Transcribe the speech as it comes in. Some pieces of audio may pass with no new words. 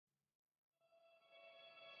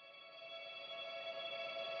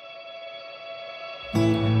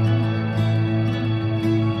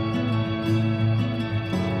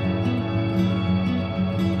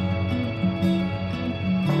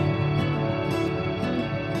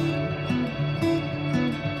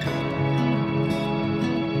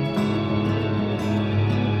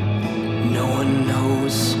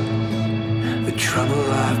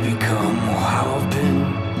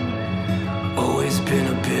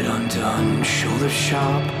undone, shoulder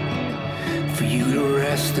sharp, for you to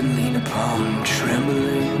rest and lean upon.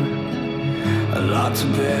 Trembling, a lot to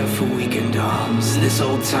bear for weakened arms. This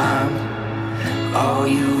old time, all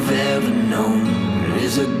you've ever known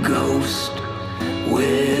is a ghost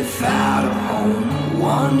without a home,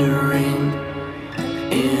 wandering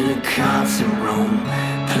in a constant roam.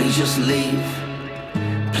 Please just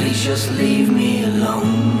leave me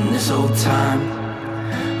alone. This old time,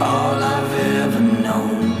 all I've ever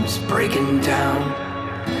known is breaking down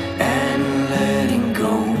and letting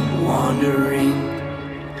go, wondering,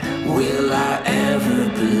 will I ever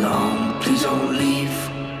belong? Please don't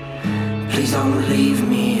leave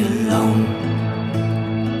me alone.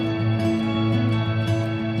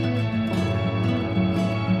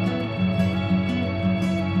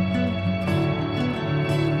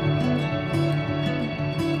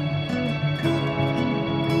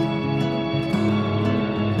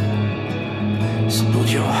 So build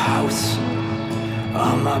your house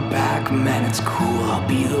on my back, man, it's cool. I'll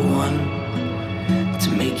be the one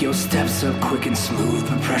to make your steps up quick and smooth.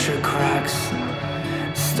 The pressure cracks,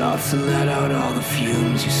 starts to let out all the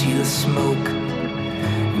fumes. You see the smoke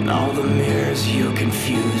and all the mirrors, you're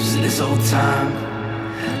confused. This old time,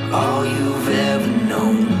 all you've ever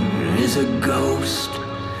known is a ghost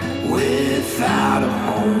without a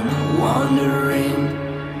home, wandering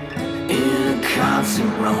in a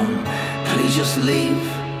constant roam. Please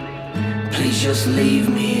just leave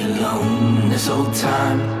me alone. This old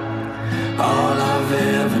time, all I've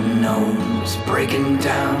ever known is breaking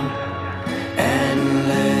down and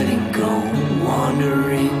letting go,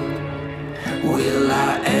 wondering, will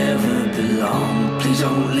I ever belong? Please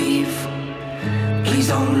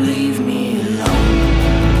don't leave me alone.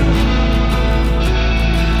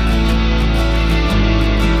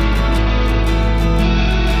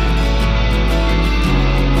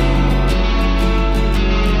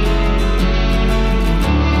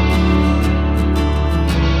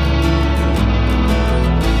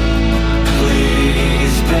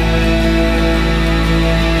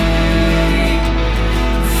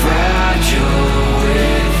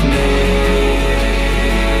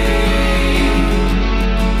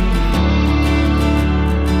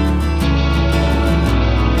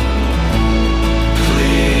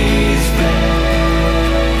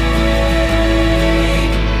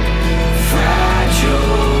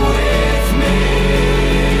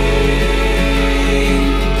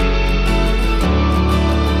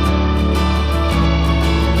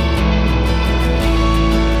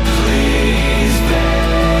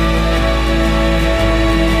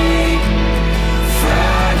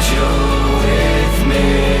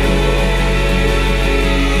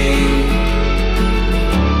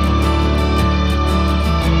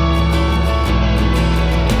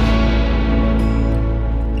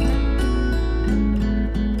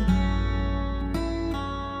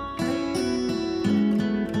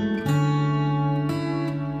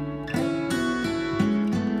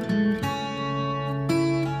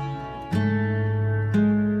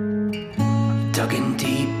 Dug in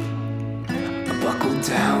deep, I buckled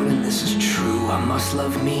down, and this is true. I must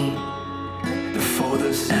love me before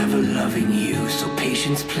there's ever loving you. So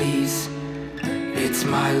patience, please, it's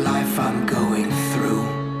my life I'm going through,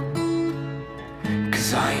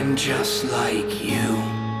 'cause I am just like you.